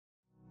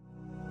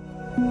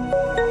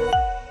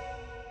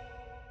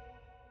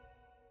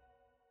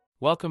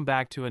Welcome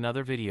back to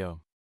another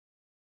video.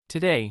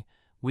 Today,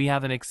 we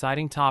have an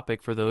exciting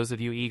topic for those of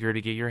you eager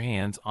to get your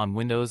hands on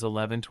Windows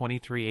 11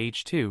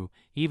 23H2,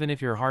 even if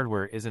your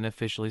hardware isn't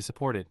officially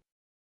supported.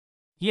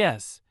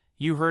 Yes,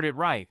 you heard it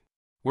right.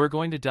 We're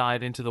going to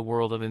dive into the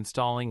world of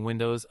installing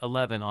Windows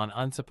 11 on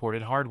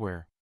unsupported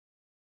hardware.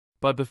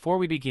 But before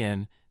we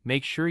begin,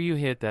 make sure you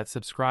hit that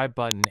subscribe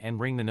button and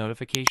ring the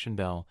notification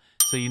bell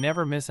so you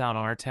never miss out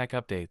on our tech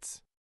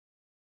updates.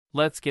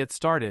 Let's get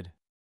started.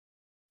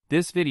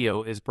 This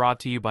video is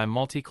brought to you by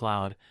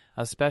Multi-Cloud,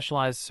 a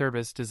specialized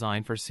service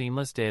designed for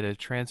seamless data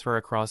transfer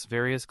across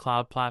various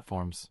cloud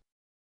platforms.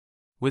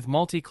 With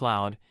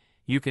Multi-Cloud,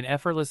 you can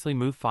effortlessly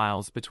move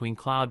files between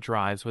cloud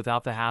drives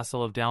without the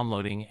hassle of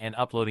downloading and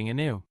uploading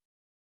anew.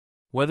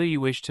 Whether you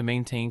wish to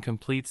maintain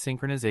complete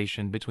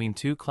synchronization between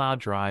two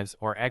cloud drives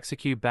or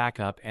execute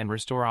backup and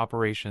restore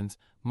operations,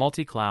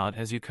 Multi-Cloud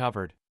has you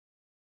covered.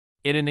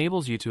 It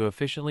enables you to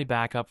efficiently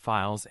back up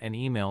files and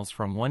emails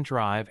from one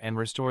drive and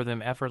restore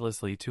them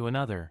effortlessly to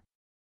another.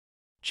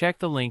 Check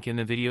the link in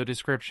the video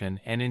description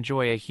and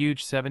enjoy a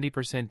huge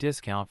 70%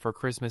 discount for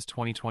Christmas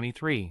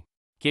 2023.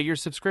 Get your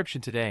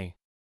subscription today.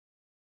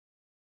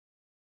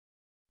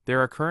 There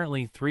are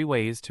currently 3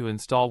 ways to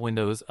install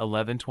Windows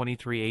 11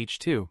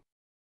 23H2.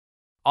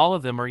 All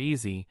of them are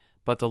easy,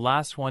 but the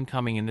last one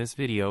coming in this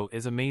video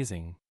is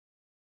amazing.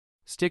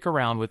 Stick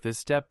around with this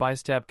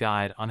step-by-step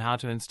guide on how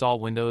to install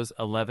Windows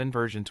 11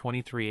 version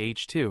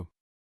 23H2.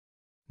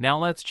 Now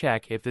let's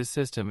check if this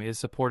system is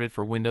supported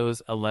for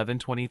Windows 11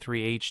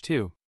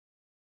 23H2.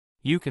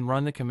 You can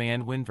run the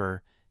command winver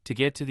to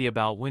get to the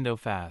About window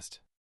fast.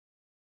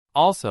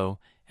 Also,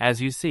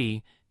 as you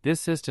see,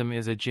 this system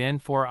is a Gen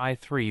 4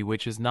 i3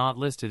 which is not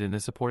listed in the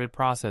supported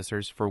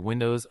processors for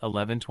Windows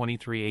 11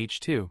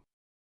 23H2.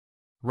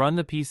 Run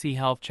the PC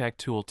Health Check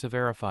tool to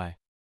verify.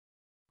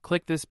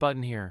 Click this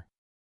button here.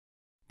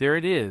 There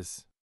it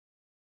is.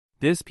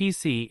 This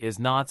PC is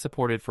not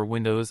supported for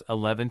Windows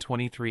 11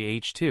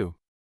 23H2.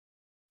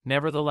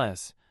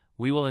 Nevertheless,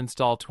 we will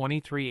install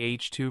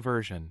 23H2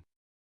 version.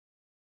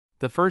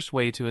 The first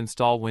way to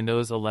install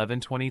Windows 11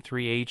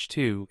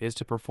 23H2 is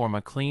to perform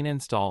a clean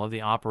install of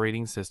the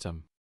operating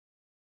system.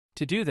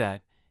 To do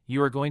that,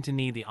 you are going to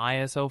need the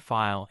ISO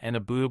file and a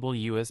bootable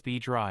USB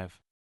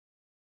drive.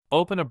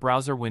 Open a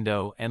browser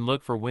window and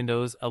look for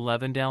Windows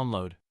 11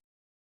 Download.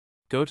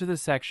 Go to the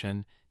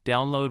section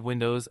Download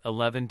Windows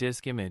 11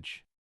 Disk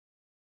Image.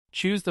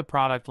 Choose the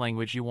product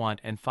language you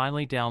want and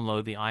finally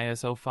download the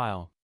ISO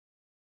file.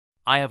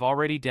 I have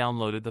already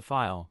downloaded the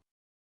file.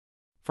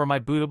 For my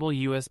bootable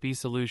USB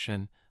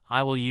solution,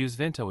 I will use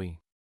Vintoy.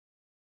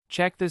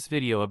 Check this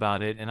video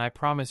about it and I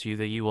promise you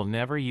that you will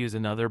never use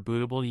another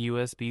bootable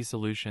USB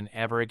solution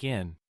ever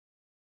again.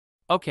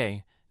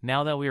 Okay,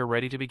 now that we are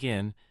ready to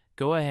begin,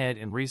 go ahead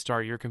and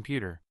restart your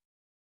computer.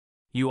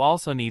 You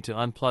also need to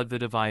unplug the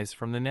device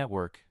from the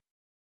network.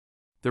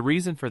 The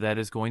reason for that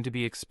is going to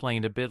be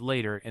explained a bit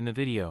later in the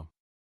video.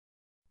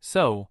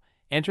 So,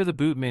 enter the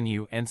boot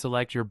menu and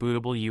select your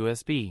bootable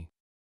USB.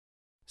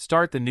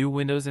 Start the new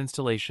Windows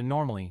installation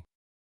normally.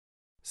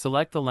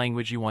 Select the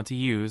language you want to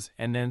use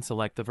and then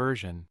select the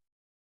version.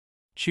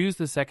 Choose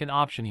the second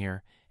option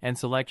here and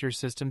select your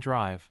system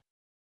drive.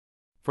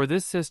 For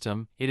this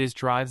system, it is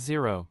drive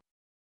 0.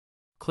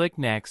 Click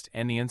Next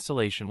and the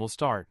installation will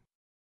start.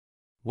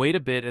 Wait a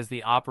bit as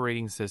the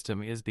operating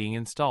system is being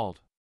installed.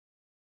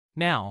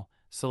 Now,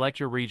 select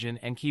your region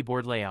and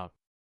keyboard layout.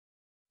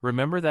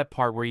 Remember that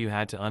part where you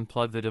had to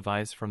unplug the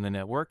device from the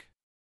network?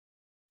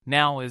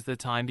 Now is the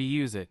time to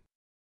use it.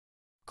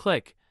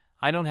 Click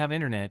I don't have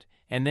internet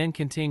and then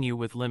continue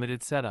with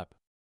limited setup.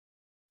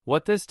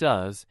 What this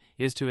does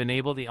is to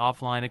enable the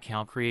offline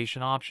account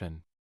creation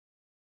option.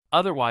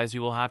 Otherwise,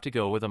 you will have to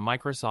go with a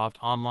Microsoft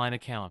Online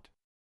account.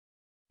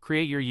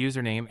 Create your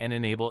username and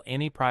enable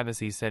any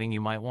privacy setting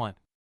you might want.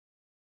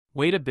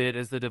 Wait a bit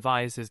as the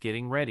device is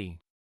getting ready.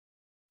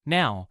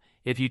 Now,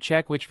 if you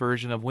check which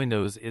version of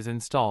Windows is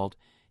installed,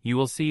 you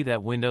will see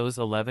that Windows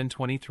 11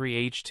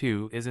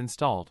 23H2 is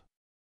installed.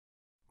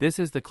 This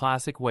is the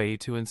classic way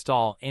to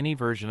install any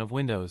version of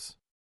Windows.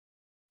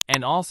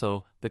 And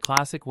also, the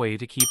classic way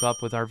to keep up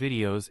with our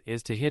videos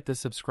is to hit the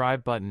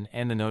subscribe button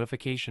and the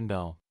notification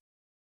bell.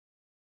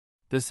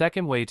 The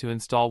second way to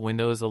install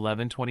Windows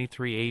 11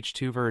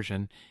 23H2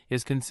 version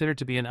is considered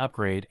to be an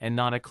upgrade and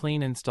not a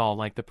clean install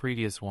like the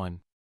previous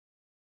one.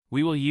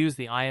 We will use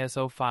the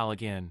ISO file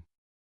again.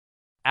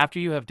 After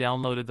you have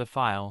downloaded the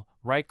file,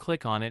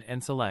 right-click on it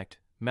and select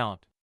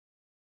Mount.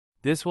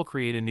 This will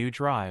create a new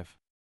drive.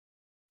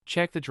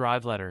 Check the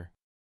drive letter.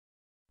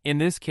 In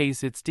this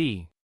case it's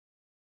D.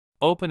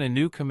 Open a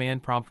new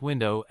command prompt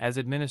window as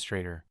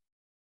administrator.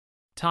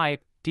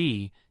 Type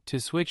D to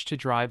switch to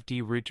drive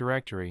D root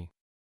directory.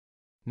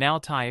 Now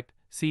type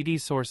cd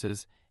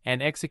sources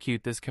and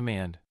execute this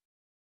command.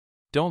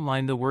 Don't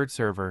mind the word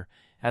server,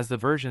 as the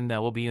version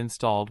that will be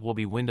installed will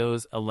be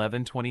Windows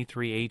 11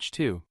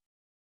 23H2.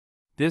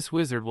 This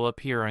wizard will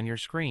appear on your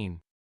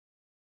screen.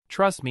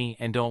 Trust me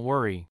and don't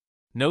worry,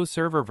 no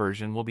server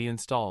version will be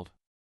installed.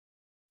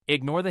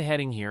 Ignore the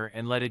heading here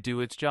and let it do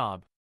its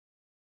job.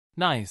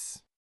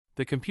 Nice.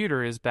 The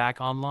computer is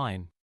back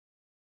online.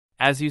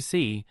 As you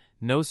see,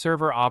 no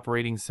server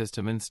operating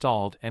system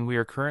installed, and we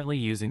are currently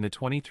using the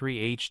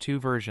 23H2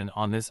 version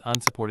on this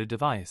unsupported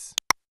device.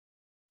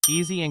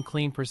 Easy and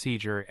clean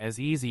procedure, as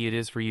easy it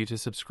is for you to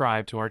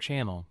subscribe to our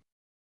channel.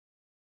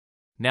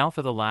 Now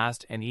for the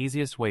last and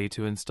easiest way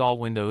to install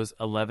Windows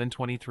 11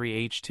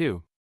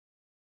 23H2.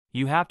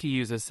 You have to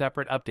use a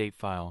separate update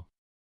file.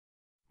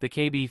 The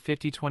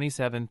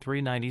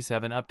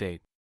KB5027397 update.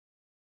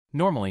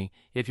 Normally,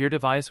 if your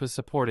device was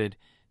supported,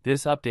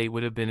 this update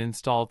would have been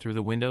installed through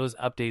the Windows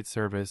Update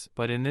service,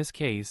 but in this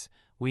case,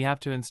 we have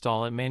to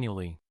install it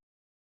manually.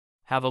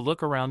 Have a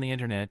look around the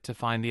internet to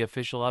find the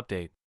official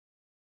update.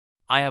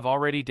 I have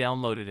already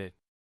downloaded it.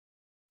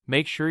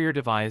 Make sure your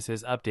device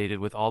is updated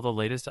with all the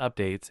latest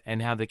updates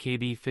and have the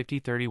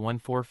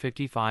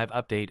KB5031.455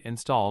 update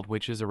installed,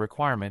 which is a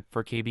requirement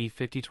for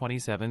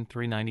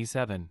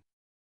KB5027397.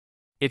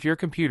 If your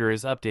computer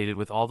is updated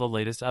with all the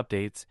latest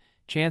updates,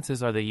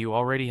 chances are that you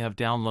already have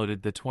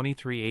downloaded the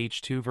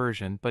 23H2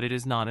 version, but it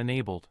is not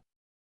enabled.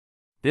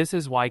 This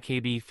is why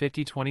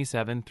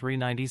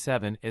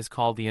KB5027397 is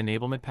called the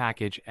enablement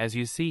package, as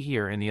you see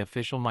here in the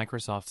official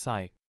Microsoft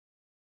site.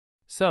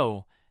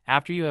 So,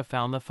 after you have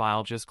found the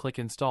file, just click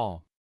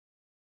Install.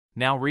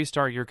 Now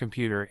restart your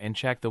computer and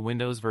check the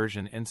Windows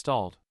version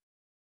installed.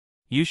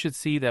 You should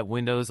see that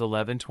Windows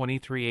 11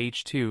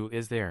 23H2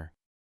 is there.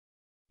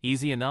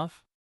 Easy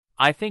enough?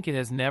 I think it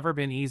has never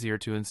been easier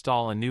to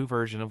install a new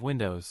version of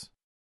Windows.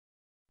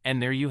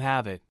 And there you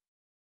have it.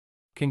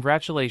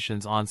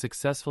 Congratulations on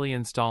successfully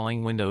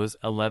installing Windows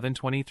 11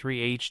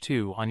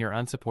 23H2 on your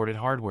unsupported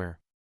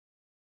hardware.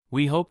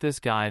 We hope this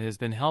guide has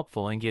been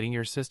helpful in getting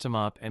your system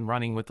up and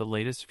running with the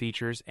latest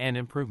features and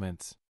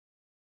improvements.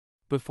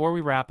 Before we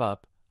wrap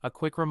up, a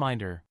quick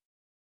reminder.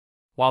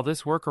 While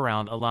this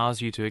workaround allows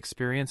you to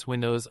experience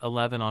Windows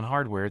 11 on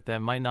hardware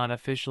that might not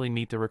officially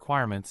meet the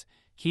requirements,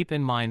 keep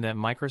in mind that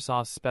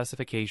Microsoft's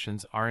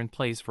specifications are in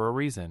place for a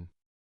reason.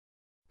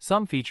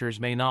 Some features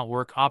may not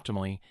work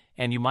optimally,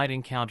 and you might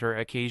encounter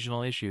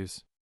occasional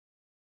issues.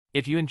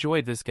 If you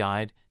enjoyed this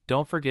guide,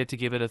 don't forget to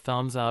give it a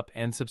thumbs up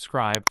and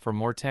subscribe for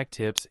more tech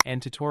tips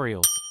and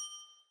tutorials.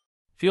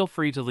 Feel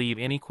free to leave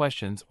any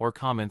questions or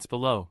comments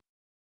below.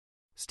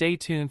 Stay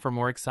tuned for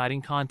more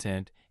exciting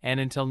content,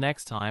 and until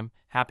next time,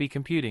 happy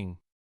computing!